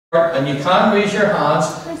and you can raise your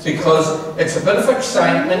hands because it's a bit of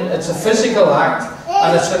excitement, it's a physical act,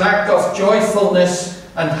 and it's an act of joyfulness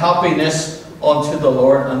and happiness unto the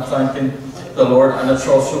Lord and thanking the Lord, and it's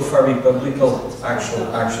also very biblical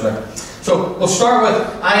actually. So we'll start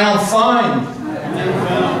with I am found,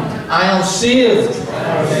 I am saved,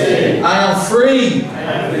 I am free,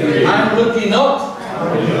 I am looking up,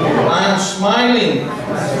 I am smiling,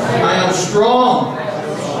 I am strong,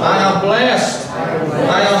 I am blessed,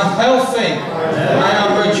 I am healthy, I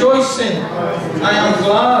am rejoicing, I am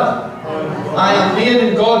glad, I am made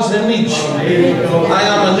in God's image, I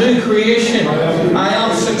am a new creation, I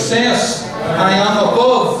am success, I am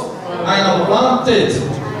above, I am planted,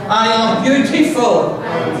 I am beautiful,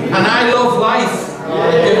 and I love life.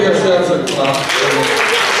 Give yourselves a clap.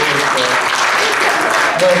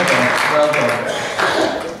 Well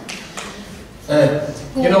done.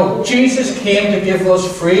 You know, Jesus came to give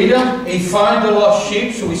us freedom. He found the lost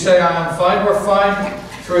sheep, so we say, I am found. We're found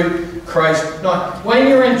through Christ. Now, when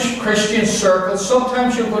you're in Christian circles,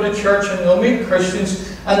 sometimes you'll go to church and you'll meet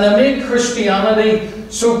Christians, and they make Christianity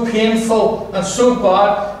so painful and so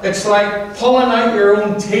bad, it's like pulling out your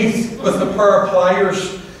own teeth with a pair of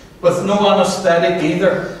pliers, with no anesthetic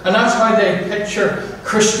either. And that's how they picture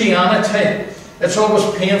Christianity. It's always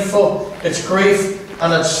painful, it's grief,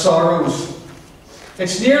 and it's sorrows.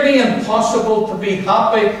 It's nearly impossible to be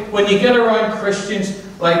happy when you get around Christians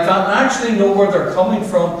like that and actually know where they're coming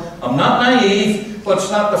from. I'm not naive, but it's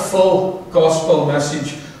not the full gospel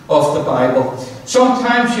message of the Bible.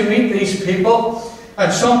 Sometimes you meet these people,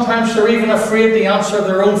 and sometimes they're even afraid to answer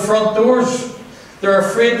their own front doors. They're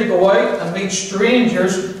afraid to go out and meet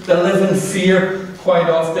strangers. They live in fear quite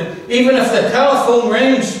often. Even if the telephone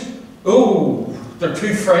rings, oh, they're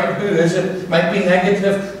too frightened. Who is it? Might be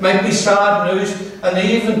negative, might be sad news, and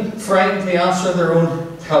they even frightened to answer their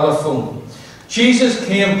own telephone. Jesus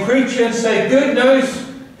came preaching and say, good news.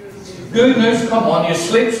 Good news. Come on, you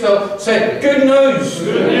sleep still. Say, good news.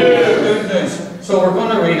 Good news. Good news. So we're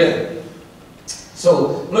going to read it.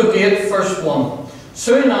 So, Luke 8, verse 1.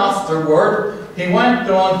 Soon afterward, he went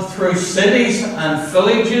on through cities and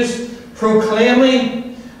villages,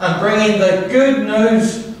 proclaiming and bringing the good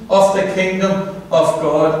news of the kingdom of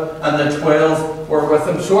God, and the 12 were with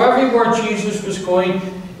him. So everywhere Jesus was going,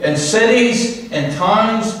 in cities, in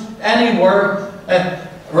towns, anywhere,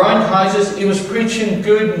 around houses, he was preaching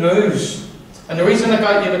good news. And the reason I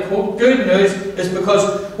got you to quote good news is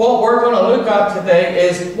because what we're going to look at today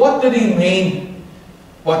is, what did he mean?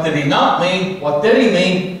 What did he not mean? What did he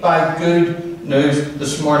mean by good news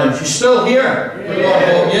this morning? She's still here?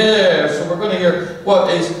 Yeah. So we're going to hear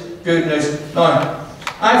what is good news. Now,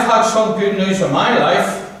 I've had some good news in my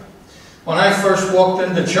life. When I first walked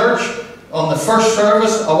into church, on the first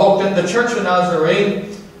service, I walked into church in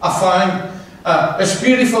Nazarene. I found this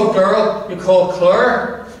beautiful girl you call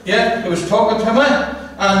Claire, who was talking to me,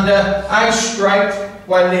 and I striked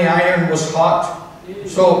while the iron was hot.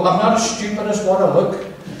 So I'm not as stupid as what I look.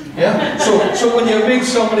 Yeah. So when you meet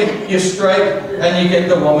somebody, you strike and you get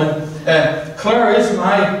the woman. Claire is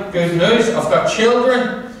my good news. I've got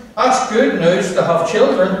children. That's good news to have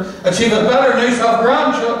children. It's even better news to have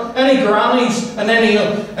grandchildren. Any grannies and any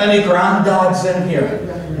granddads in here?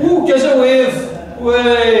 Ooh, just a wave.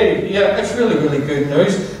 Wave. Yeah, it's really, really good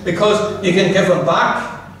news because you can give them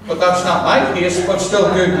back. But that's not my case, but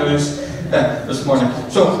still good news this morning.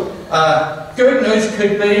 So, good news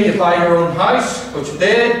could be you buy your own house, which you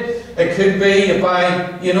did. It could be you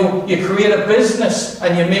buy, you create a business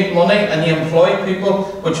and you make money and you employ people,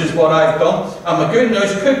 which is what I've done. And my good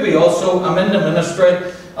news could be also, I'm in the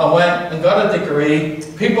ministry. I went and got a degree.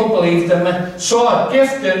 People believed in me, saw a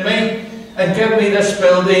gift in me, and gave me this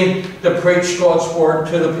building to preach God's word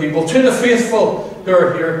to the people, to the faithful who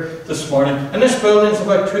are here this morning. And this building's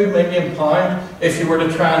about £2 million if you were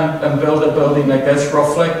to try and build a building like this,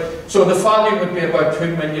 roughly. So the value would be about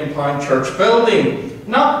 £2 million church building.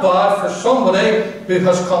 Not bad for somebody who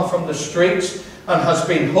has come from the streets and has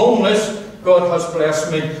been homeless. God has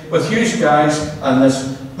blessed me with you guys and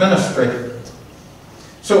this ministry.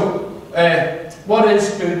 So, what is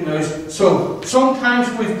good news? So, sometimes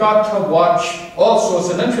we've got to watch, also as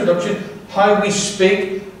an introduction, how we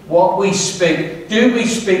speak, what we speak. Do we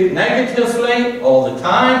speak negatively all the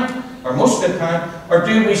time, or most of the time, or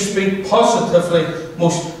do we speak positively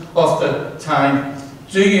most of the time?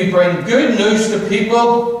 Do you bring good news to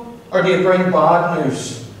people, or do you bring bad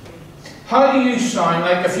news? How do you sound?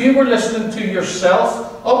 Like if you were listening to yourself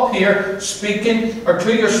up here speaking, or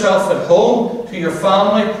to yourself at home, to your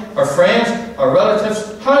family, or friends, or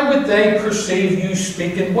relatives, how would they perceive you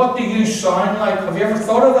speaking? What do you sound like? Have you ever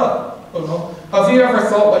thought of that? Have you ever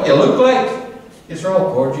thought what you look like? These are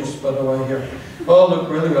all gorgeous, by the way, here. All look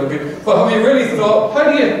really, really good. But have you really thought,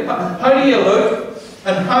 how do you look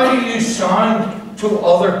and how do you sound to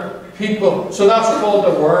other people? So that's called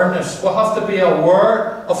awareness. We'll have to be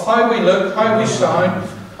aware of how we look, how we sound,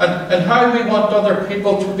 and how we want other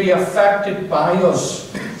people to be affected by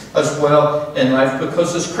us as well in life.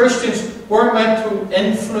 Because as Christians, we're meant to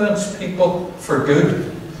influence people for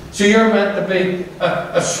good. So you're meant to be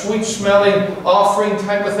a sweet-smelling offering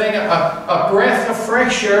type of thing, a breath of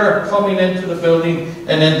fresh air coming into the building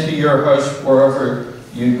and into your house, wherever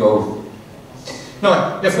you go.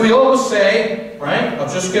 Now, if we always say, right,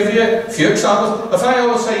 I'll just give you a few examples. If I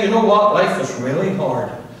always say, you know what, life is really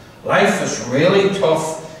hard. Life is really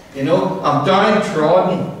tough. You know, I'm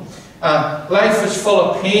downtrodden. Life is full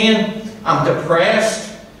of pain. I'm depressed.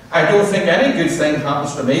 I don't think any good thing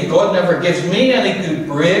happens to me. God never gives me any good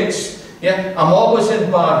breaks. Yeah, I'm always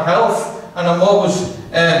in bad health, and I'm always,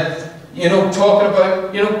 you know, talking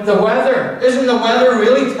about, you know, the weather. Isn't the weather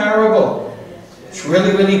really terrible? It's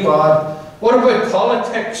really, really bad. What about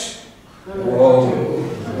politics? Whoa,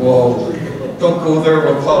 whoa! Don't go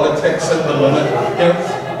there with politics at the minute. You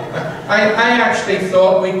know, I actually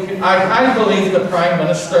thought we could. I believe the Prime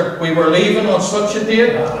Minister. We were leaving on such a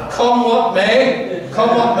date. Come what may.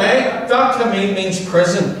 Come what may, that to me means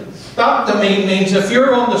prison. That to me means if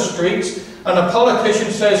you're on the streets and a politician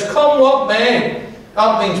says, come what may,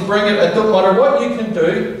 that means bring it. It don't matter what you can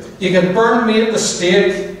do. You can burn me at the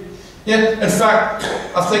stake. Yeah, in fact,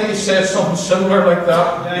 I think he said something similar like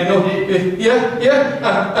that. You know,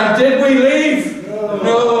 and did we leave?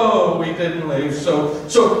 No, we didn't leave. So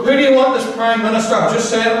who do you want as Prime Minister? I'm just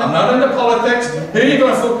saying, I'm not into politics. Who are you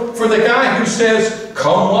going to vote for? The guy who says,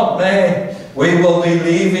 come what may, we will be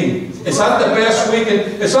leaving. Is that the best we can?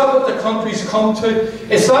 Is that what the country's come to?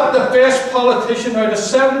 Is that the best politician out of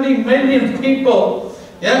 70 million people?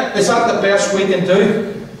 Yeah? Is that the best we can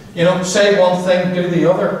do? You know, say one thing, do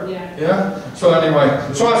the other. Yeah? So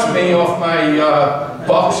anyway, so that's me off my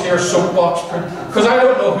box here, soapbox. Because I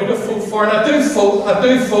don't know who to vote for. And I do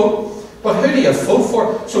vote. But who do you vote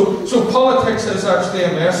for? So politics is actually a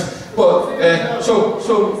mess. But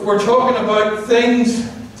so we're talking about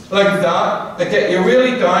things like that get you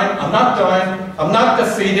really down. I'm not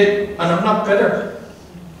defeated, and I'm not bitter.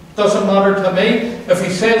 Doesn't matter to me if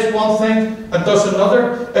he says one thing and does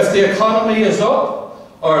another. If the economy is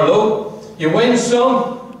up or low, you win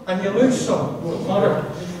some and you lose some. Doesn't matter.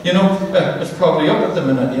 You know, it's probably up at the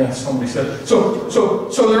minute. Yeah, somebody said. So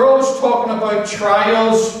they're always talking about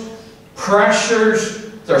trials,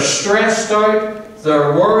 pressures. They're stressed out,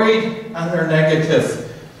 they're worried, and they're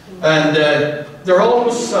negative. And they're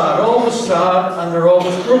always sad, and they're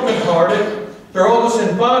always broken-hearted. They're always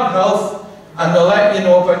in bad health, and they'll let you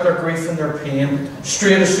know about their grief and their pain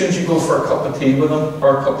straight as soon as you go for a cup of tea with them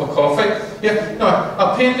or a cup of coffee. Yeah. Now,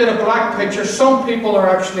 I painted a black picture. Some people are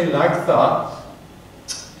actually like that.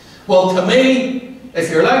 Well, to me, if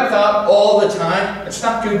you're like that all the time, it's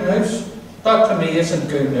not good news. That to me isn't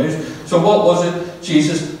good news. So what was it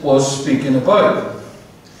Jesus was speaking about?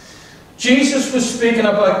 Jesus was speaking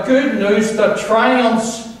about good news that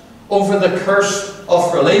triumphs over the curse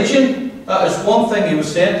of religion. That is one thing he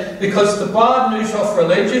was saying. Because the bad news of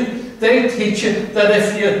religion, they teach you that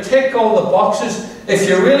if you tick all the boxes, if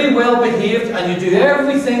you're really well behaved and you do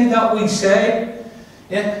everything that we say,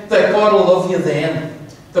 yeah, that God will love you then.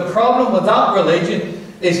 The problem with that religion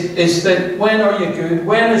is that when are you good?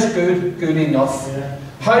 When is good enough? Yeah.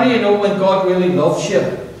 How do you know when God really loves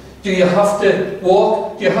you? Do you have to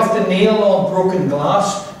walk? Do you have to kneel on broken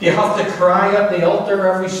glass? Do you have to cry at the altar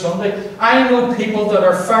every Sunday? I know people that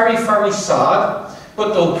are very, very sad,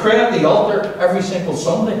 but they'll pray at the altar every single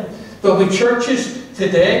Sunday. There'll be churches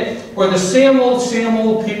today where the same old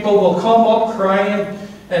people will come up crying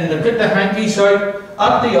and they'll get the hankies out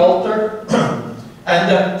at the altar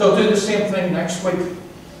and they'll do the same thing next week.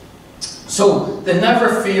 So they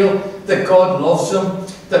never feel that God loves them,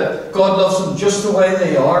 that God loves them just the way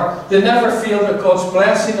they are. They never feel that God's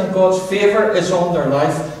blessing and God's favour is on their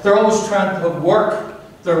life. They're always trying to work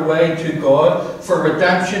their way to God for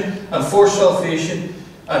redemption and for salvation.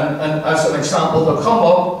 And as an example, they'll come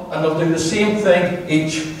up and they'll do the same thing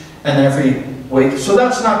each and every week. So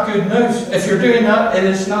that's not good news. If you're doing that, it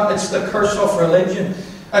is not. It's the curse of religion.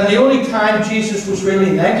 And the only time Jesus was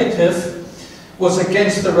really negative was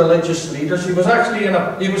against the religious leaders. He was actually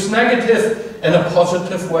he was negative in a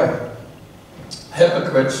positive way.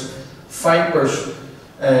 Hypocrites, vipers,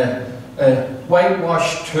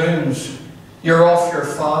 whitewashed tombs. You're off your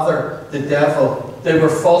father, the devil. They were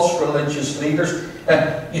false religious leaders.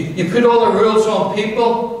 You put all the rules on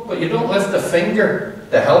people, but you don't lift a finger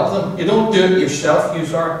to help them. You don't do it yourself.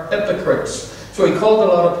 You are hypocrites. So he called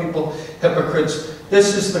a lot of people hypocrites.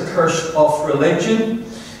 This is the curse of religion.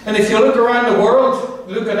 And if you look around the world,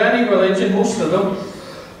 look at any religion, most of them,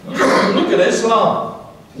 look at Islam.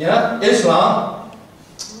 Yeah, Islam.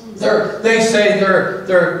 They say they're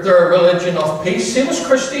a religion of peace. Same as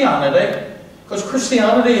Christianity. Because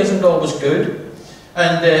Christianity isn't always good.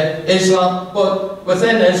 And Islam, but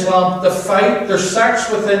within Islam, the fight, there's sects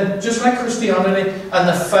within, just like Christianity, and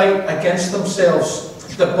the fight against themselves.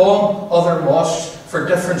 The bomb other mosques for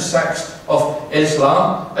different sects of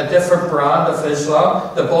Islam, a different brand of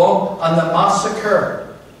Islam, the bomb and the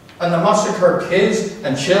massacre. And they massacre kids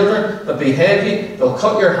and children, they behead you, they'll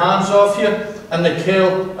cut your hands off you, and they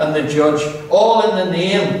kill and they judge, all in the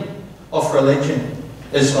name of religion,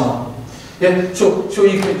 Islam. Yeah, so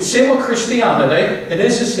you could, same with Christianity, it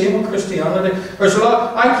is the same with Christianity. There's a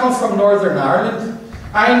lot, I come from Northern Ireland,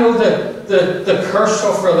 I know the curse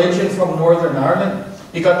of religion from Northern Ireland.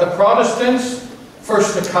 You got the Protestants,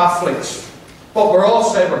 first the Catholics, but we're all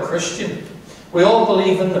say we're Christian. We all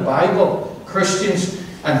believe in the Bible, Christians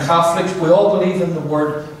and Catholics, we all believe in the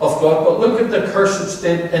Word of God. But look at the curse it's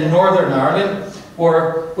did in Northern Ireland,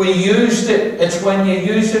 where we used it. It's when you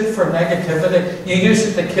use it for negativity. You use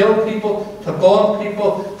it to kill people, to bomb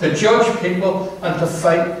people, to judge people, and to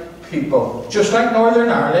fight people. Just like Northern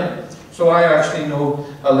Ireland. So I actually know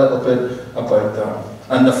a little bit about that.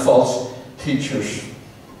 And the false teachers.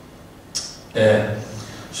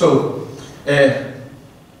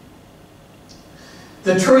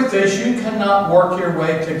 The truth is, you cannot work your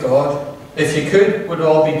way to God. If you could, we'd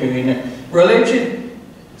all be doing it. Religion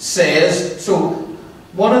says, so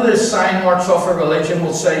one of the sign marks of a religion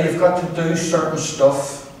will say you've got to do certain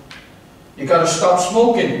stuff. You've got to stop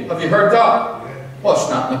smoking. Have you heard that? Well, it's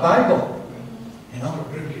not in the Bible. You know?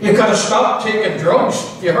 You've got to stop taking drugs.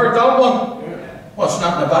 Have you heard that one? Well, it's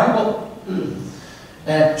not in the Bible.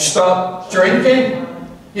 Stop drinking.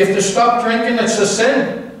 You have to stop drinking. It's a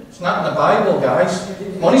sin. It's not in the Bible, guys.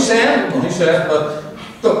 Money said, but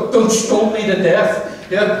don't stone me to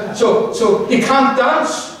death. Yeah. So you can't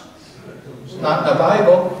dance. It's not in the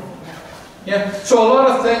Bible. Yeah. So a lot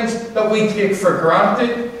of things that we take for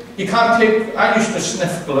granted, you can't take. I used to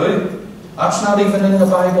sniff glue. That's not even in the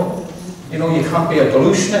Bible. You know, you can't be a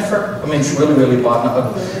glue sniffer. I mean, it's really, really bad.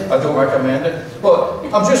 I don't recommend it. But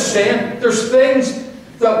I'm just saying, there's things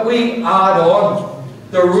that we add on.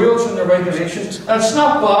 The rules and the regulations. And it's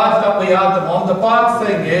not bad that we add them on. The bad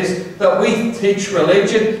thing is that we teach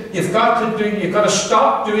religion. You've got to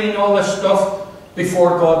stop doing all this stuff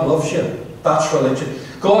before God loves you. That's religion.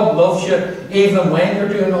 God loves you even when you're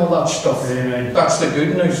doing all that stuff. Amen. That's the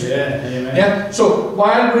good news. Yeah, amen. Yeah. So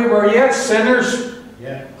while we were yet sinners,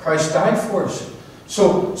 Christ died for us.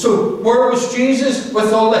 So where was Jesus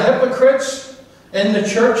with all the hypocrites in the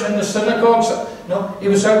church and the synagogues? No, he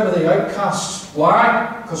was out with the outcasts.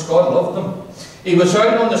 Why? Because God loved them. He was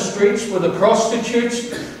out on the streets with the prostitutes,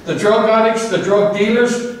 the drug addicts, the drug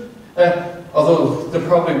dealers. Although there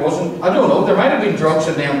probably wasn't, I don't know, there might have been drugs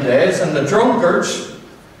in them days, and the drunkards.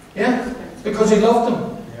 Yeah, because he loved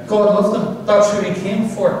them. Yeah. God loved them. That's who he came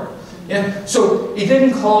for. Yeah. So he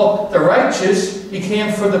didn't call the righteous, he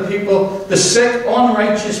came for the people, the sick,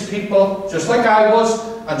 unrighteous people, just like I was,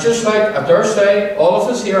 and just like, I dare say, all of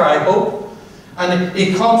us here, I hope. And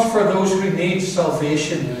he comes for those who need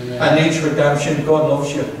salvation and needs redemption. God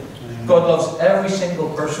loves you. God loves every single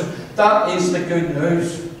person. That is the good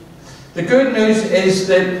news. The good news is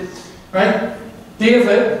that, right,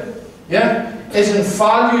 David, isn't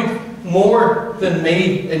valued more than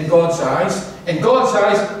me in God's eyes. In God's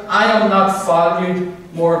eyes, I am not valued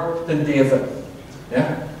more than David.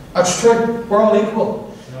 Yeah, that's true. We're all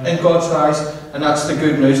equal in God's eyes, and that's the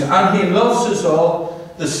good news. And he loves us all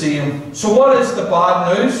the same. So what is the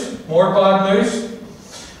bad news? More bad news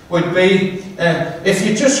would be if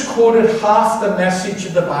you just quoted half the message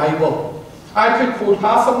of the Bible. I could quote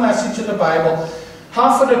half a message of the Bible,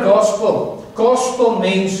 half of the gospel. Gospel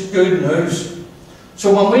means good news.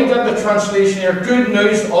 So when we get the translation here, good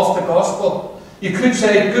news of the gospel, you could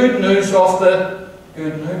say good news of the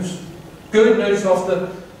good news. Good news of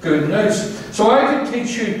the good news. So I could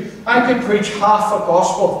teach you, I could preach half a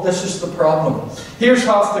gospel. This is the problem. Here's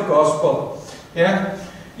half the gospel. Yeah?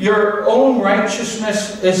 Your own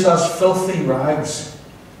righteousness is as filthy rags.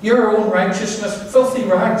 Your own righteousness, filthy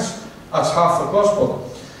rags. That's half the gospel.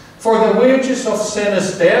 For the wages of sin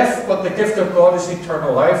is death, but the gift of God is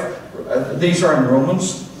eternal life. These are in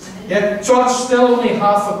Romans. Yeah? So that's still only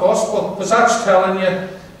half the gospel, because that's telling you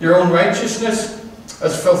your own righteousness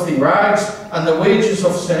as filthy rags, and the wages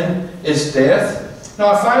of sin is death.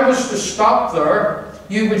 Now, if I was to stop there,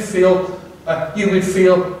 you would feel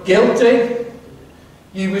guilty.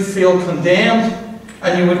 you would feel condemned,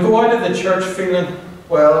 and you would go out of the church feeling,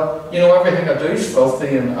 well, you know, everything I do is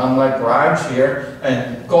filthy and I'm like rags here,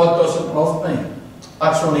 and God doesn't love me.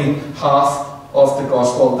 That's only half of the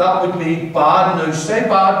gospel. That would be bad news. Say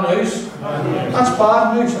bad news. That's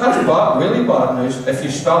bad news. That's bad, really bad news if you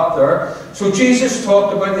stop there. So Jesus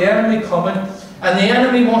talked about the enemy coming, and the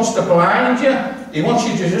enemy wants to blind you. He wants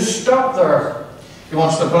you to just stop there. He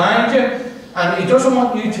wants to blind you, and he doesn't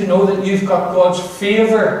want you to know that you've got God's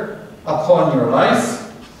favour upon your life.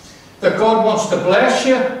 That God wants to bless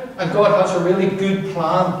you, and God has a really good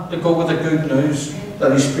plan to go with the good news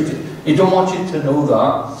that He's preaching. He don't want you to know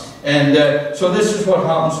that. And so this is what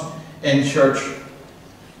happens in church.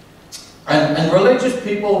 And religious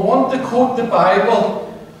people want to quote the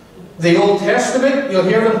Bible, the Old Testament. You'll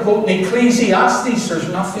hear them quoting Ecclesiastes. There's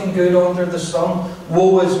nothing good under the sun.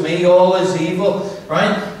 Woe is me, all is evil.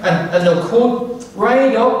 Right? And they'll quote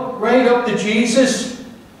right up to Jesus.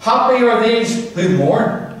 Happy are these who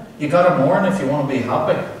mourn. You got to mourn if you want to be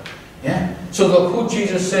happy. Yeah. So they'll quote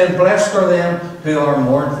Jesus saying, blessed are them who are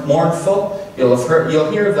mournful.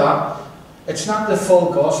 You'll hear that. It's not the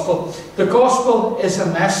full gospel. The gospel is a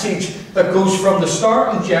message that goes from the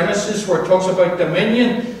start in Genesis, where it talks about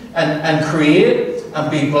dominion and create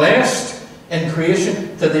and be blessed in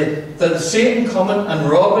creation, to the Satan coming and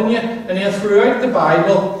robbing you. And then throughout the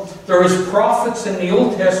Bible, there is prophets in the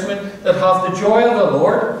Old Testament that have the joy of the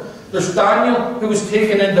Lord. There's Daniel, who was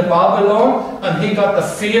taken into Babylon, and he got the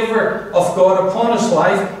favour of God upon his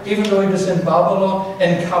life, even though he was in Babylon,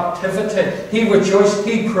 in captivity. He rejoiced,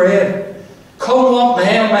 he prayed. Come what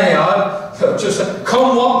may, I may add, just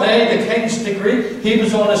come what may, the king's decree. He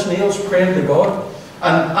was on his knees praying to God.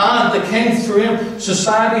 And the king threw him,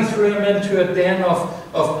 society threw him into a den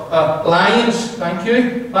of lions. Thank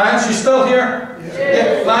you. Lions, you still here?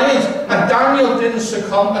 Yeah, lions. And Daniel didn't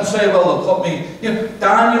succumb and say, well, they'll put me. You know,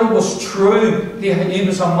 Daniel was true. He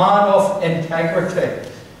was a man of integrity.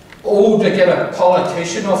 Oh, to get a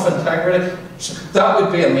politician of integrity, that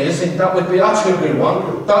would be amazing. That's who we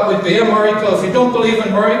want. That would be a miracle. If you don't believe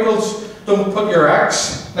in miracles, don't put your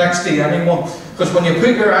axe next to anyone. Because when you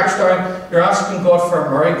put your axe down, you're asking God for a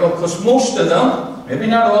miracle. Because most of them, maybe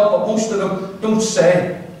not all, but most of them don't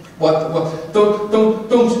say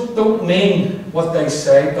don't mean what they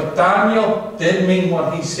say. But Daniel did mean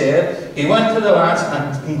what he said. He went to the lands,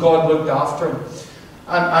 and God looked after him.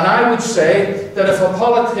 And I would say that if a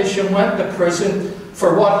politician went to prison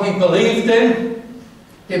for what he believed in,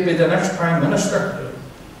 he'd be the next Prime Minister.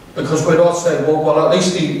 Because we'd all say, well, at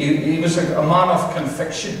least he was a man of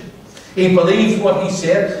conviction. He believed what he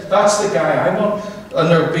said. That's the guy I want.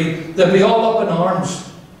 And they'd be all up in arms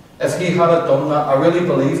if he had done that. I really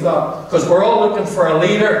believe that. Because we're all looking for a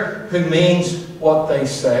leader who means what they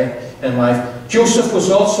say in life. Joseph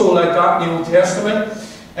was also like that in the Old Testament.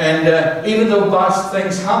 And even though bad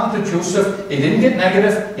things happened to Joseph, he didn't get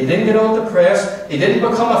negative. He didn't get all depressed. He didn't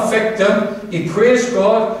become a victim. He praised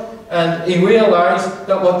God. And he realized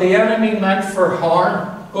that what the enemy meant for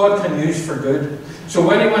harm, God can use for good. So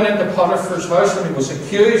when he went into Potiphar's house and he was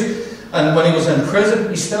accused, and when he was in prison,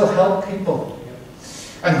 he still helped people.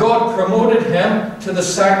 And God promoted him to the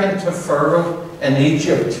second to Pharaoh in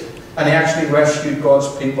Egypt. And he actually rescued God's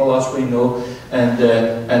people, as we know. And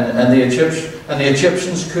the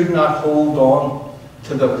Egyptians could not hold on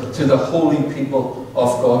to the holy people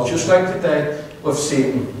of God. Just like today with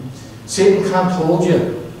Satan. Satan can't hold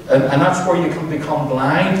you. And that's where you can become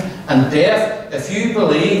blind and deaf. If you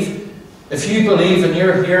believe and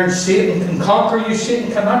you're hearing Satan can conquer you,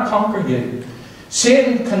 Satan cannot conquer you.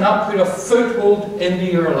 Satan cannot put a foothold into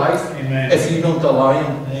your life. Amen. If you don't allow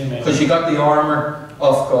him. Because you got the armour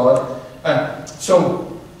of God.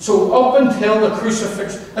 So up until the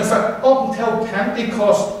crucifixion, in fact, up until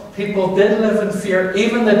Pentecost, people did live in fear.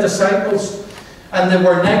 Even the disciples. And they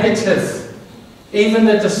were negative. Even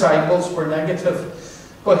the disciples were negative.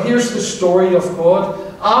 But here's the story of God.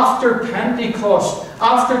 After Pentecost,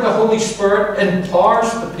 after the Holy Spirit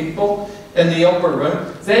empowers the people in the upper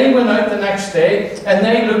room, they went out the next day and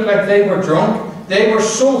they looked like they were drunk. They were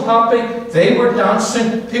so happy. They were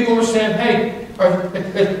dancing. People were saying, hey,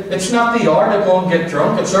 it's not the hour to go and get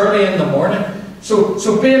drunk. It's early in the morning.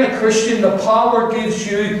 So being a Christian, the power gives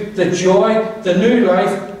you the joy, the new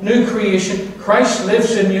life, new creation. Christ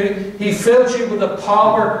lives in you. He fills you with the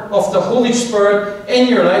power of the Holy Spirit in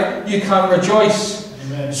your life. You can rejoice.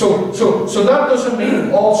 Amen. So that doesn't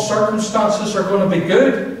mean all circumstances are going to be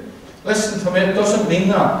good. Listen to me, it doesn't mean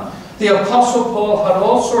that. The Apostle Paul had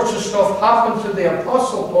all sorts of stuff happen to the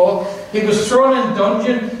Apostle Paul. He was thrown in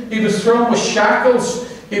dungeon. He was thrown with shackles.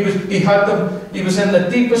 He was in the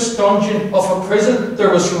deepest dungeon of a prison.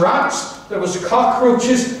 There was rats there was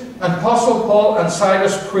cockroaches, and Apostle Paul and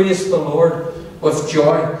Silas praised the Lord with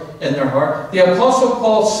joy in their heart. The Apostle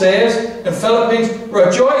Paul says in Philippians,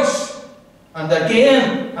 rejoice. And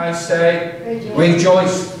again, I say,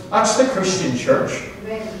 rejoice. That's the Christian church.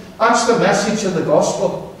 That's the message of the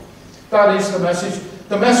gospel. That is the message.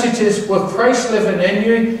 The message is, with Christ living in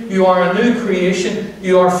you, you are a new creation.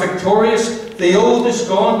 You are victorious. The old is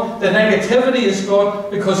gone. The negativity is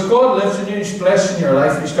gone. Because God lives in you. He's blessing your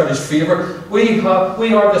life. He's got His favour. We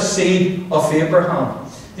are the seed of Abraham.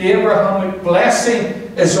 The Abrahamic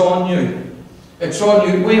blessing is on you. It's on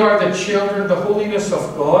you. We are the children, the holiness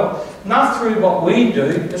of God. Not through what we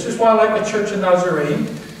do. This is why I like the Church of Nazarene.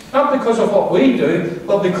 Not because of what we do,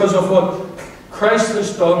 but because of what Christ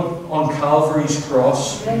has done on Calvary's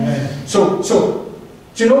cross. Amen. So,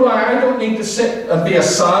 do you know why I don't need to sit and be a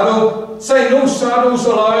sado? Say, no sados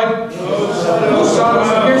allowed. No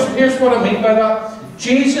sados. Here's what I mean by that.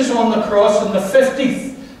 Jesus on the cross in the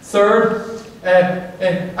 53rd,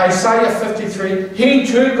 in Isaiah 53, He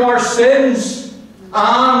took our sins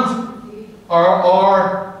and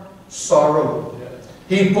our sorrow.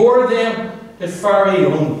 He bore them His very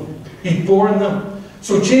own. He bore them.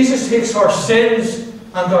 So Jesus takes our sins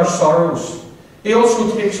and our sorrows. He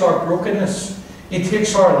also takes our brokenness. He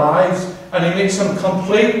takes our lives and He makes them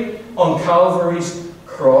complete on Calvary's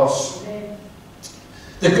cross.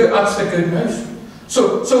 That's the good news.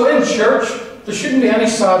 So in church, there shouldn't be any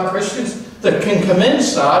sad Christians that can come in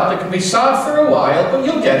sad. They can be sad for a while, but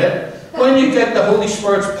you'll get it. When you get the Holy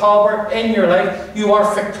Spirit's power in your life, you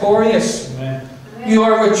are victorious. Amen. You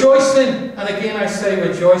are rejoicing, and again I say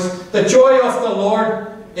rejoice. The joy of the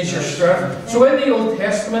Lord is your strength. So in the Old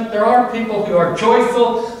Testament, there are people who are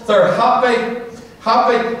joyful, they're happy.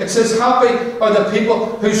 Happy, it says happy are the people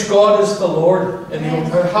whose God is the Lord. In the Old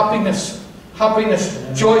Testament,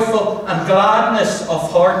 happiness, joyful, and gladness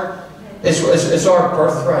of heart is our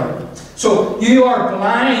birthright. So you are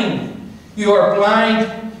blind. You are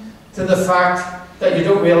blind to the fact that you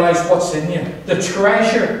don't realise what's in you. The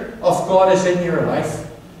treasure of God is in your life.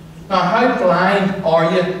 Now, how blind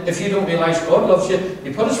are you if you don't realise God loves you?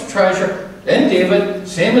 You put His treasure in David,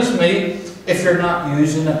 same as me, if you're not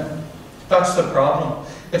using it. That's the problem.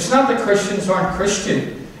 It's not that Christians aren't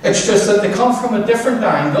Christian. It's just that they come from a different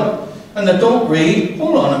angle and they don't read.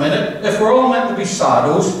 Hold on a minute. If we're all meant to be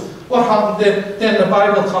sados, what happened then? The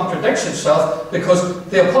Bible contradicts itself, because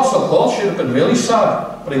the Apostle Paul should have been really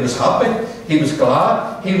sad, but he was happy. He was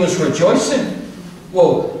glad. He was rejoicing.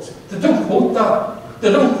 Whoa, they don't quote that. They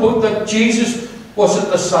don't quote that Jesus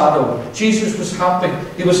wasn't the sado. Jesus was happy.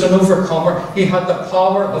 He was an overcomer. He had the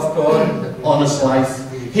power of God on his life.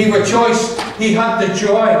 He rejoiced. He had the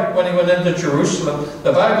joy when he went into Jerusalem.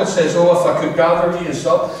 The Bible says, oh, if I could gather you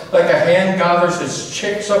up like a hen gathers its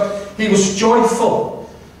chicks up. He was joyful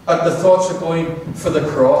at the thoughts of going for the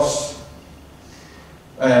cross.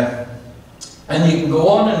 And you can go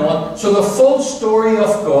on and on. So the full story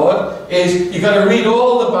of God is, you've got to read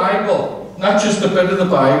all the Bible, not just a bit of the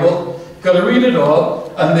Bible. You've got to read it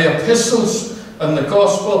all. And the epistles and the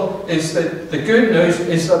gospel is that the good news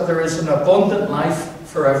is that there is an abundant life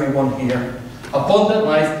for everyone here. Abundant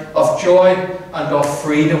life of joy and of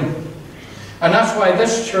freedom. And that's why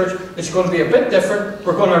this church is going to be a bit different.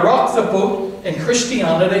 We're going to rock the boat in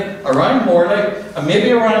Christianity around Morley and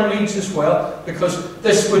maybe around Leeds as well, because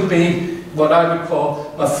this would be what I would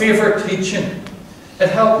call my favourite teaching. It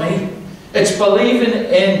helped me. It's believing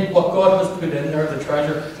in what God has put in there, the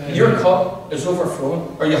treasure. Your cup is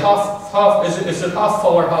overflowing. Are you is it half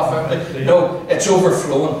full or half empty? No, it's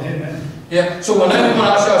overflowing. Amen. Yeah. So when anyone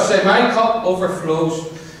asks you, I say, my cup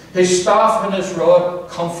overflows. His staff and His rod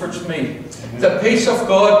comforts me. Amen. The peace of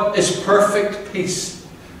God is perfect peace.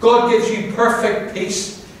 God gives you perfect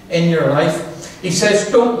peace in your life. He says,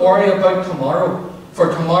 don't worry about tomorrow,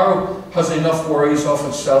 for tomorrow has enough worries of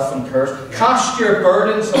itself and cares. Cast your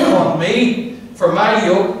burdens upon me, for my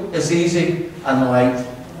yoke is easy and light.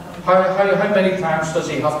 How many times does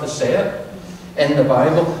He have to say it in the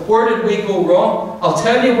Bible? Where did we go wrong? I'll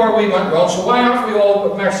tell you where we went wrong. So why aren't we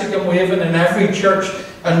all Mexican waving in every church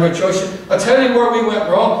and rejoicing? I'll tell you where we went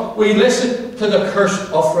wrong. We listened to the curse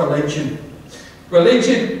of religion.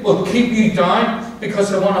 Religion will keep you down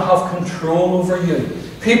because they want to have control over you.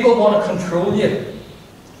 People want to control you.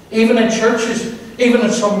 Even in churches, even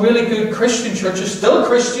in some really good Christian churches, still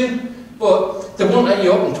Christian, but they won't let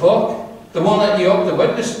you up and talk. They won't let you up to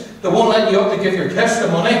witness. They won't let you up to give your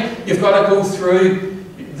testimony. You've got to go through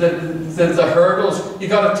the hurdles.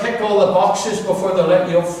 You've got to tick all the boxes before they let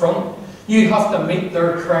you up front. You have to meet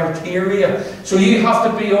their criteria. So you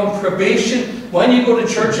have to be on probation. When you go to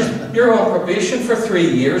churches, you're on probation for 3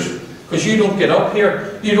 years. Because you don't get up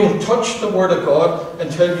here, you don't touch the Word of God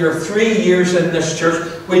until you're 3 years in this church.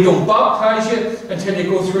 We don't baptize you until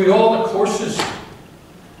you go through all the courses.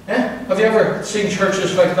 Have you ever seen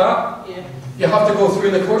churches like that? Yeah. You have to go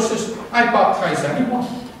through the courses. I baptize anyone,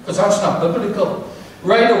 because that's not biblical.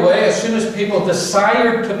 Right away, as soon as people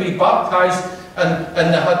desired to be baptized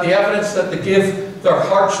and they had the evidence that they give their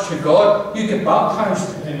hearts to God, you get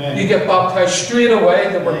baptized. Amen. You get baptized straight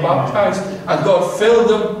away. They were baptized, and God filled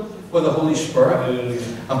them with the Holy Spirit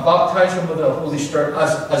and baptized them with the Holy Spirit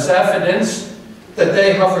as evidence that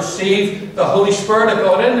they have received the Holy Spirit of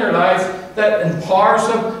God in their life, that empowers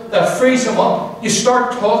them, that frees them up. You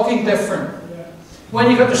start talking different. When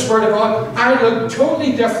you get the Spirit of God, I look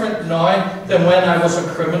totally different now than when I was a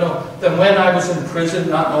criminal, than when I was in prison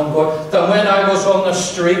not knowing God, than when I was on the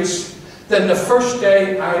streets, than the first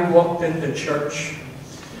day I walked into church.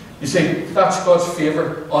 You see, that's God's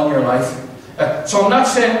favour on your life. So I'm not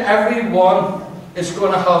saying everyone is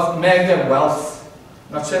going to have mega wealth.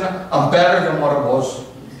 I'm not saying that. I'm better than what I was.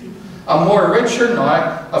 I'm more richer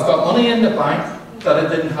now. I've got money in the bank that I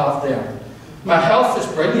didn't have there. My health is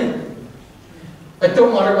brilliant. It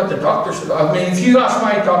don't matter what the doctor said. I mean, if you ask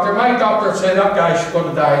my doctor would say that guy's going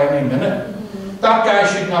to die any minute. That guy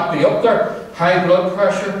should not be up there. High blood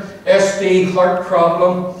pressure, SD, heart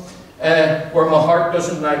problem, where my heart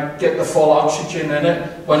doesn't get the full oxygen in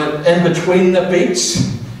it when it in between the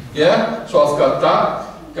beats. Yeah, so I've got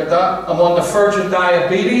that. Got that. I'm on the verge of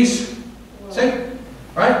diabetes. See,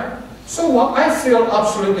 right? So what? I feel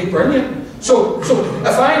absolutely brilliant. So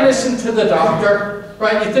if I listen to the doctor,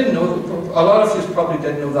 right? You didn't know. A lot of you probably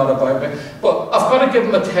didn't know that about me, but I've got to give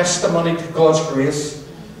him a testimony to God's grace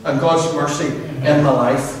and God's mercy in my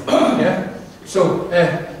life. Yeah. So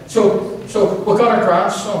we've got our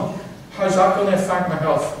grandson. How's that going to affect my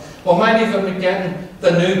health? We might even be getting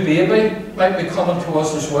the new baby. Might be coming to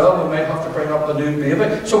us as well. We might have to bring up the new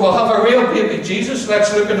baby. So we'll have a real baby Jesus.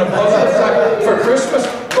 Let's look in the positive side for Christmas.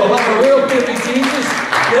 We'll have a real baby Jesus.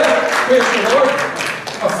 Yeah, praise the Lord.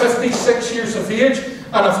 I'm 56 years of age,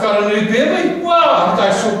 and I've got a new baby. Wow,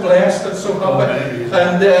 I'm so blessed and so happy.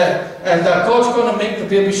 And God's going to make the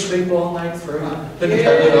baby sleep all night through. Didn't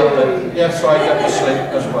tell you that, but yeah, so I get to sleep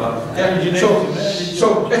as well. Yeah.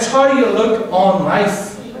 So it's how you look on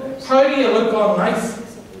life. How do you look on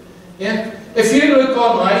life? Yeah. If you look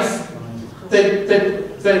on life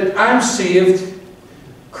that I'm saved,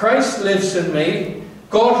 Christ lives in me,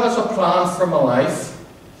 God has a plan for my life.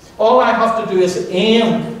 All I have to do is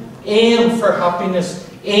aim for happiness,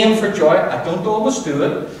 aim for joy. I don't always do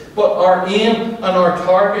it, but our aim and our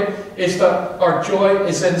target is that our joy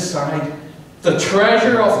is inside. The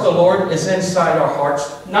treasure of the Lord is inside our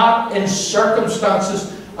hearts, not in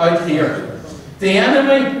circumstances out here. The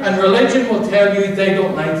enemy and religion will tell you they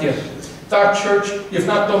don't like you. That church, you've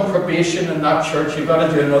not done probation in that church, you've got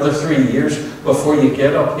to do another 3 years before you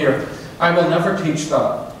get up here. I will never teach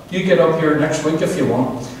that. You get up here next week if you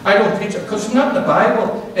want. I don't teach it, because it's not in the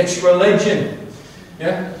Bible, it's religion.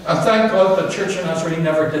 Yeah? And thank God the Church of Nazarene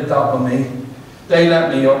never did that with me. They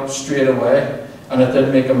let me up straight away, and it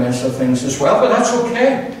did make a mess of things as well, but that's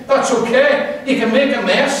okay. That's okay. You can make a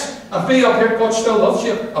mess and be up here. God still loves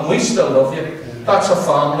you, and we still love you. That's a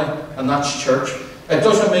family, and that's church. It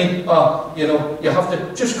doesn't mean, you have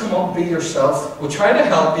to just come up and be yourself. We'll try to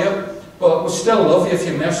help you, but we'll still love you if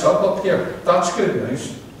you mess up here. That's good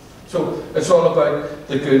news. So it's all about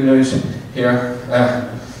the good news here.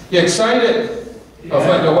 You excited? Yeah. I've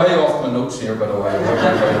went way off my notes here, by the way.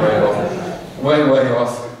 Way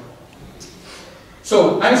off.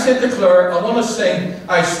 So I said to Claire, I want to sing,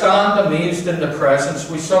 I Stand Amazed in the Presence.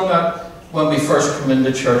 We sung that when we first come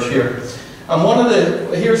into church here. And one of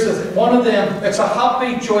them, it's a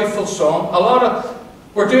happy, joyful song.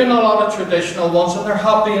 We're doing a lot of traditional ones, and they're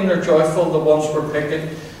happy and they're joyful, the ones we're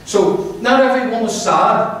picking. So not everyone was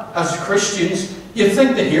sad as Christians. You'd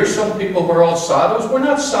think to hear some people we're all saddos. We're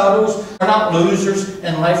not saddos. We're not losers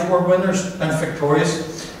in life. We're winners and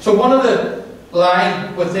victorious. So one of the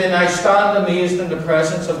line within I Stand Amazed in the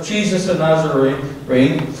Presence of Jesus of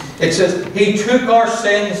Nazarene, it says, He took our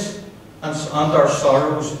sins and our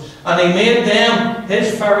sorrows, and He made them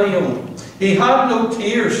His very own. He had no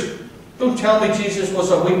tears. Don't tell me Jesus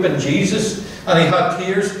was a weeping Jesus and He had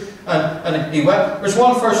tears and He wept. There's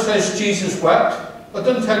one verse that says Jesus wept, but it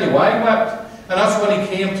doesn't tell you why He wept. And that's when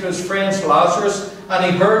He came to His friend Lazarus, and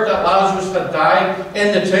He heard that Lazarus had died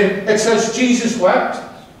in the tomb. It says Jesus wept.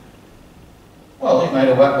 Well, He might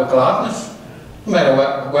have wept with gladness. He might have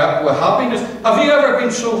wept with happiness. Have you ever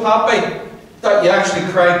been so happy that you actually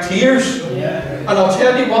cried tears? Yeah. And I'll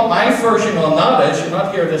tell you what my version on that is. You'll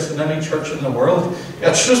not hear this in any church in the world.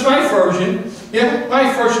 It's just my version. Yeah,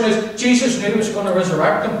 my version is Jesus knew he was going to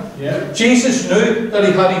resurrect him. Yeah. Jesus knew that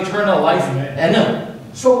he had eternal life in him.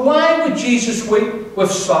 So why would Jesus weep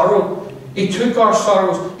with sorrow? He took our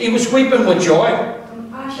sorrows. He was weeping with joy.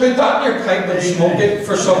 Put that in your pipe and smoke it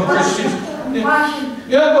for some Christians.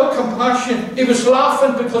 Yeah, but compassion. He was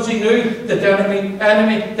laughing because he knew the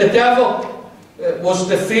enemy, the devil, was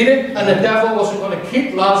defeated, and the devil wasn't going to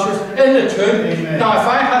keep Lazarus in the tomb. Amen. Now, if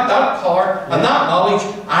I had that power and that knowledge,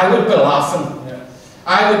 I would be laughing. Yeah.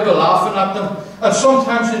 I would be laughing at them. And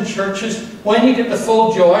sometimes in churches, when you get the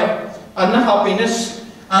full joy and the happiness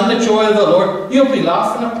and the joy of the Lord, you'll be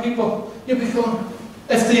laughing at people. You'll be going,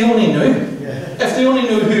 if they only knew. Yeah. If they only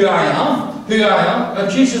knew who I am.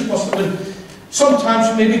 And Jesus must have been.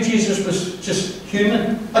 Sometimes maybe Jesus was just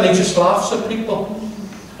human and he just laughs at people.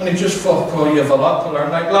 And he just thought, oh, you have a lot to learn.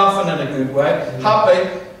 Like laughing in a good way.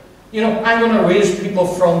 Happy. You know, I'm going to raise people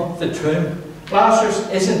from the tomb. Lazarus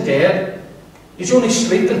isn't dead. He's only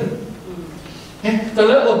sleeping. Yeah? The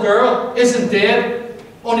little girl isn't dead.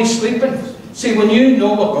 Only sleeping. See, when you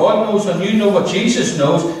know what God knows and you know what Jesus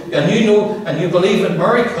knows and you know and you believe in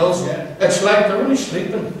miracles, it's like they're only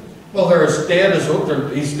sleeping. Well, they're as dead as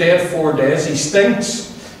old. He's dead 4 days. He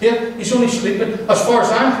stinks. Yeah, he's only sleeping. As far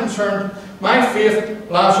as I'm concerned, my faith,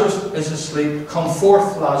 Lazarus is asleep. Come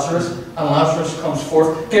forth, Lazarus. And Lazarus comes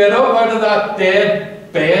forth. Get up out of that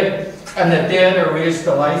dead bed. And the dead are raised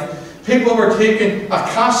to life. People were taking a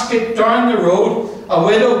casket down the road. A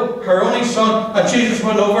widow, her only son. And Jesus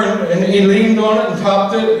went over and he leaned on it and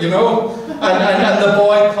tapped it, you know. And the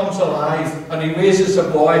boy comes alive. And he raises the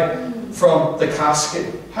boy from the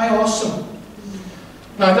casket. How awesome.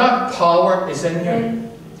 Now that power is in you.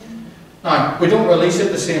 Now, we don't release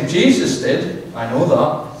it the same Jesus did. I know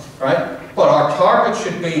that. Right? But our target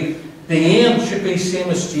should be, the aim should be same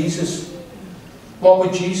as Jesus. What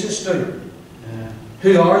would Jesus do? Yeah.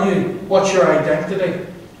 Who are you? What's your identity?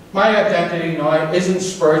 My identity now isn't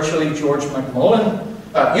spiritually George McMullan.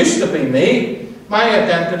 That used to be me. My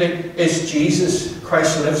identity is Jesus.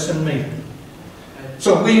 Christ lives in me.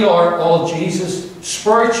 So we are all Jesus.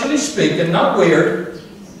 Spiritually speaking, not weird.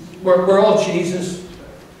 We're all Jesus.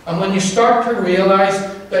 And when you start to realize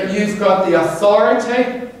that you've got the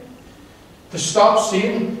authority to stop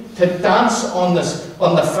Satan, to dance on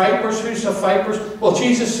the vipers. Who's the vipers? Well,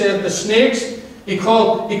 Jesus said the snakes. He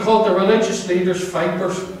called the religious leaders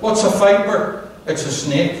vipers. What's a viper? It's a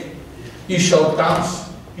snake. You shall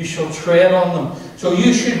dance. You shall tread on them. So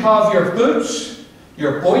you should have your boots,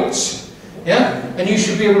 your boots, yeah, and you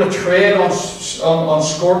should be able to tread on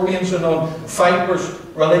scorpions and on vipers,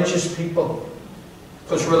 religious people.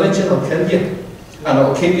 Because religion will kill you, and it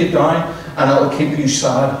will keep you down, and it will keep you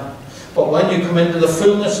sad. But when you come into the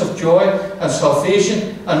fullness of joy and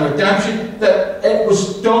salvation and redemption, that it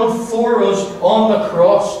was done for us on the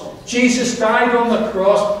cross. Jesus died on the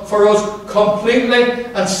cross for us completely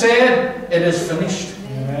and said, it is finished.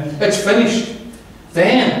 Amen. It's finished.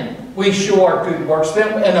 Then we show our good works.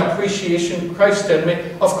 Then in appreciation, Christ in me.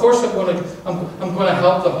 Of course I'm going to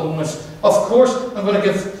help the homeless. Of course I'm going to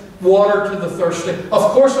give water to the thirsty.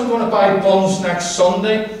 Of course I'm going to buy buns next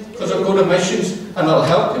Sunday because I'll go to missions and it'll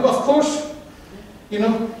help people. Of course. You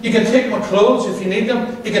know, you can take my clothes if you need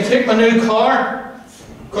them. You can take my new car.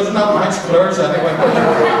 Because it's not much clothes anyway.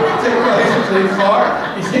 Take my new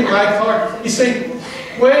car. You take my car. You see,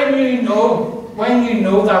 when you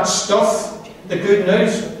know that stuff, the good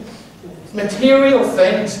news, material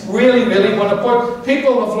things really, really want to put.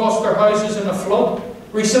 People have lost their houses in a flood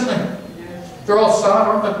recently. They're all sad,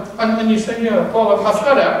 aren't they? And you say, yeah, Paul, I've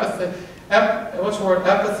got empathy. What's the word?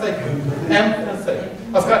 Empathy. Empathy.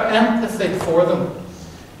 I've got empathy for them.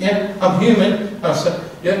 Yeah, I'm human. I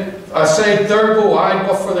say, there go I,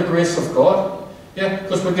 but for the grace of God. Yeah,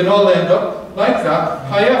 because we can all end up like that.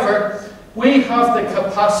 However, we have the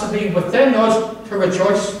capacity within us to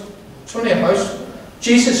rejoice. It's only a house.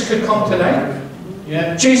 Jesus could come tonight.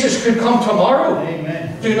 Yeah. Jesus could come tomorrow.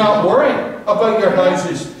 Amen. Do not worry about your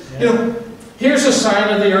houses. Yeah. You know, here's a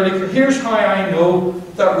sign of the early. Here's how I know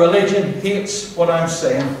that religion hates what I'm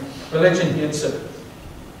saying. Religion hates it.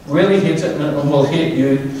 Really hates it, and will hate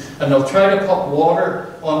you. And they'll try to put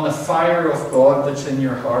water on the fire of God that's in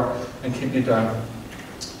your heart and keep you down.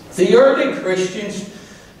 The early Christians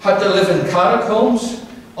had to live in catacombs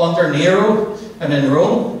under Nero and in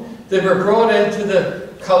Rome. They were brought into the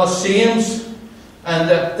Colosseums and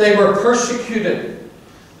they were persecuted.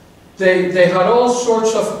 They had all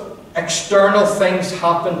sorts of external things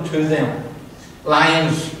happen to them.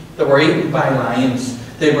 Lions, they were eaten by lions.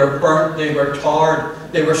 They were burnt, they were tarred,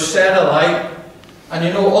 they were set alight. And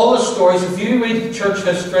you know all the stories. If you read church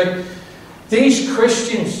history, these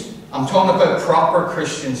Christians, I'm talking about proper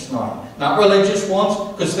Christians now, not religious ones,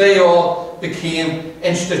 because they all became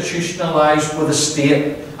institutionalized with the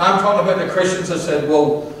state. I'm talking about the Christians that said,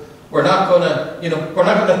 well, we're not going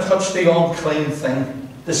to touch the unclean thing.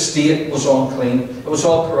 The state was unclean. It was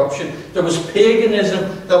all corruption. There was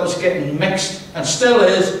paganism that was getting mixed, and still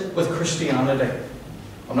is, with Christianity.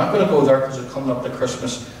 I'm not going to go there because it's coming up to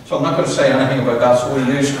Christmas, so I'm not going to say anything about that, so we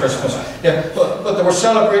use Christmas. Yeah, but they were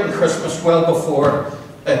celebrating Christmas well before.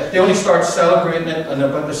 They only started celebrating it in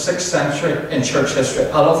about the 6th century in church history.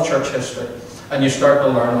 I love church history. And you start to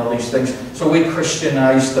learn all these things. So we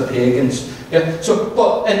Christianized the pagans. Yeah.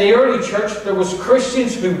 But in the early church, there was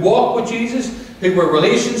Christians who walked with Jesus, who were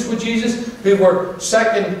relations with Jesus, who were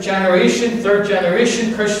 2nd generation, 3rd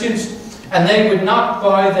generation Christians, and they would not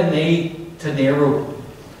bow the knee to Nero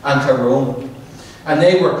and to Rome. And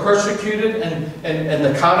they were persecuted in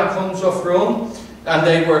the catacombs of Rome, and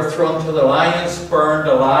they were thrown to the lions, burned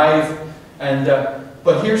alive. And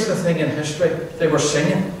but here's the thing in history, they were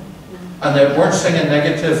singing. And they weren't singing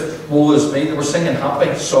negative, woe is me, they were singing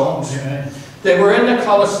happy songs. Yeah. They were in the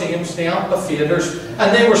Colosseums, the amphitheaters,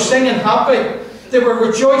 and they were singing happy. They were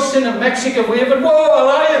rejoicing in Mexico, waving, whoa, a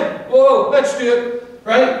lion, whoa, let's do it.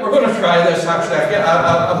 Right? We're going to try this actually.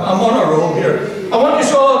 I'm on a roll here. I want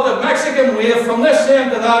you all the Mexican wave from this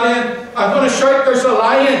end to that end. I'm going to shout, there's a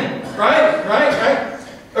lion. Right?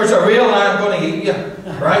 There's a real lion going to eat you.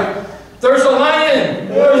 Right? There's a lion.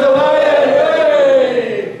 There's a lion.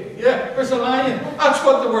 Hey! Yeah, there's a lion. That's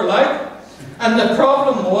what they were like. And the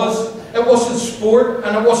problem was, it wasn't sport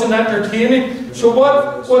and it wasn't entertaining. So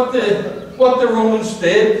what the Romans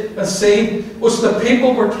did and see was the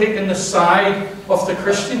people were taking the side of the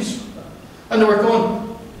Christians. And they were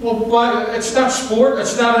going, well, why? It's not sport,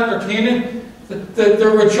 it's not entertaining.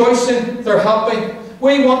 They're rejoicing, they're happy.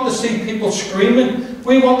 We want to see people screaming.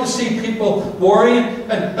 We want to see people worrying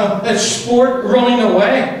and sport running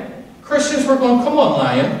away. Christians were going, come on,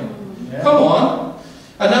 lion. Yeah. Come on.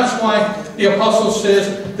 And that's why the apostle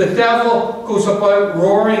says the devil goes about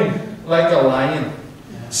roaring like a lion,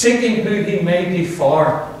 seeking who he may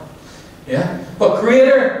devour. Yeah? But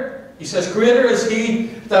greater, he says, greater is he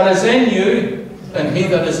that is in you than he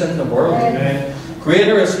that is in the world. Amen.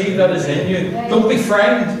 Greater is he that is in you. Don't be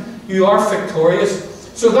frightened. You are victorious.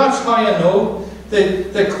 So that's how I know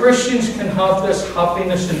that the Christians can have this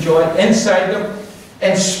happiness and joy inside them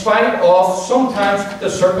in spite of sometimes the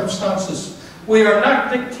circumstances. We are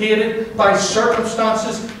not dictated by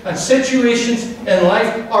circumstances and situations in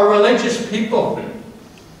life. Our religious people,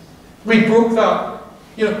 we broke that.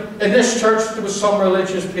 You know, in this church there was some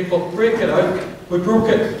religious people, break it out. We broke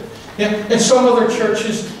it. Yeah. In some other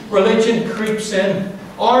churches, religion creeps in.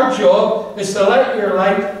 Our job is to let your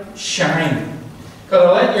light shine. You've got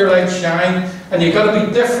to let your light shine, and you've got to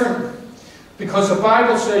be different. Because the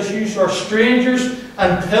Bible says you are strangers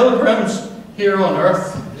and pilgrims here on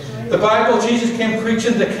earth. The Bible, Jesus came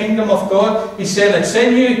preaching the kingdom of God. He said it's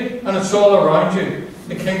in you and it's all around you.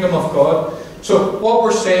 The kingdom of God. So what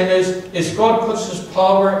we're saying is God puts His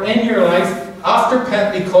power in your life after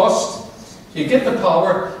Pentecost. You get the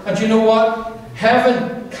power, and you know what?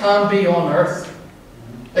 Heaven can be on earth.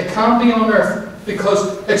 It can be on earth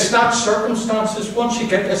because it's not circumstances. Once you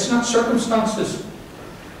get it, it's not circumstances.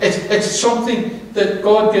 It's something that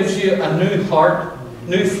God gives you a new heart,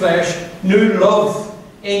 new flesh, new love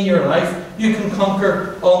in your life. You can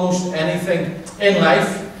conquer almost anything in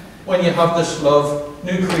life when you have this love,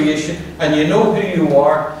 new creation, and you know who you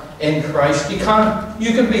are in Christ. You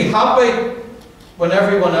can be happy when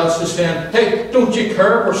everyone else is saying, hey, don't you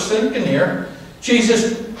care, we're sinking here.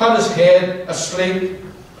 Jesus had his head asleep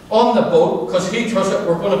on the boat because he trusted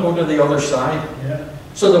we're going to go to the other side. Yeah.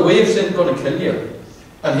 So the waves ain't going to kill you.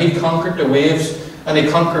 And he conquered the waves, and he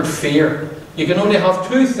conquered fear. You can only have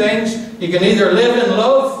two things. You can either live in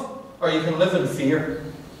love or you can live in fear.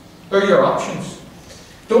 They're your options.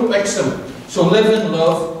 Don't mix them. So live in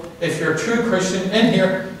love. If you're a true Christian in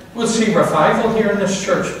here, we'll see revival here in this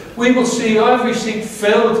church. We will see every seat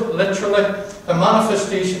filled, literally. A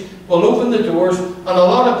manifestation will open the doors, and a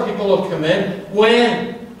lot of people will come in when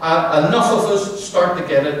enough of us start to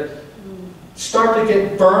get it. Start to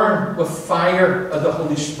get burned with fire of the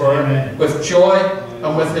Holy Spirit, Amen. With joy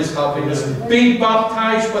and with His happiness. Be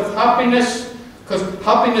baptized with happiness, because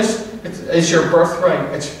happiness is your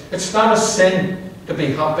birthright. It's not a sin to be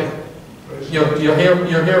happy. You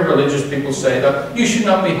hear religious people say that. You should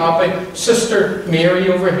not be happy. Sister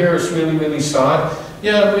Mary over here is really, really sad.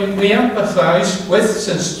 Yeah, we empathise with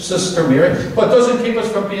Sister Mary, but it doesn't keep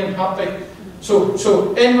us from being happy.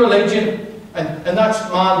 So in religion, and that's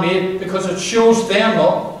man-made because it shows them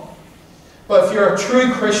up. But if you're a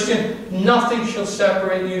true Christian, nothing shall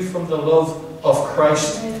separate you from the love of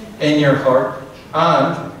Christ in your heart.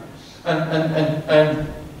 And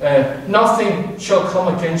nothing shall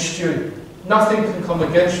come against you. Nothing can come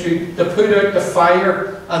against you to put out the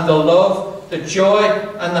fire and the love, the joy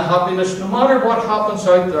and the happiness. No matter what happens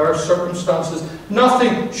out there, circumstances,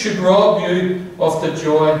 nothing should rob you of the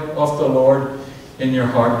joy of the Lord in your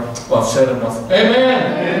heart. Well, I've said enough.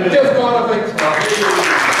 Amen. Amen. Give God a big clap.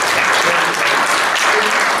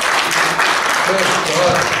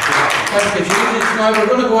 Thank you, Jesus. Now we're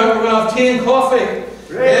going to go out, we're going to have tea and coffee.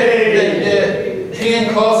 Tea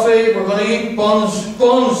and coffee, we're going to eat buns.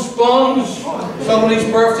 Somebody's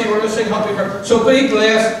birthday, we're going to sing happy birthday. So be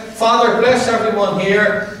blessed. Father, bless everyone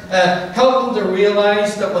here. Help them to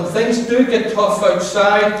realise that when things do get tough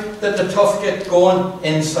outside, that the tough get going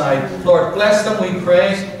inside. Lord, bless them, we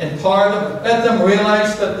pray. Empower them. Let them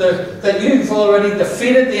realise that you've already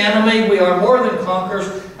defeated the enemy. We are more than conquerors.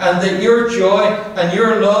 And that your joy and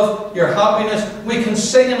your love, your happiness, we can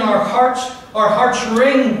sing in our hearts. Our hearts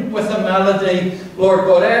ring with a melody. Lord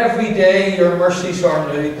God, every day your mercies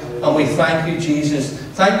are new. And we thank you, Jesus.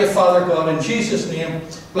 Thank you, Father God, in Jesus' name.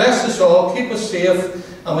 Bless us all. Keep us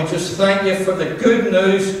safe. And we just thank you for the good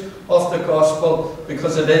news of the gospel,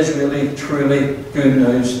 because it is really, truly good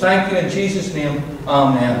news. Thank you in Jesus' name.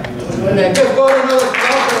 Amen. Amen. Give God another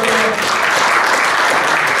clap.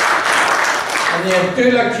 And then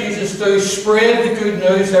do like Jesus do. Spread the good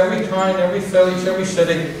news every town, every village, every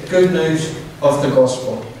city. Good news of the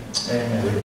gospel. Amen.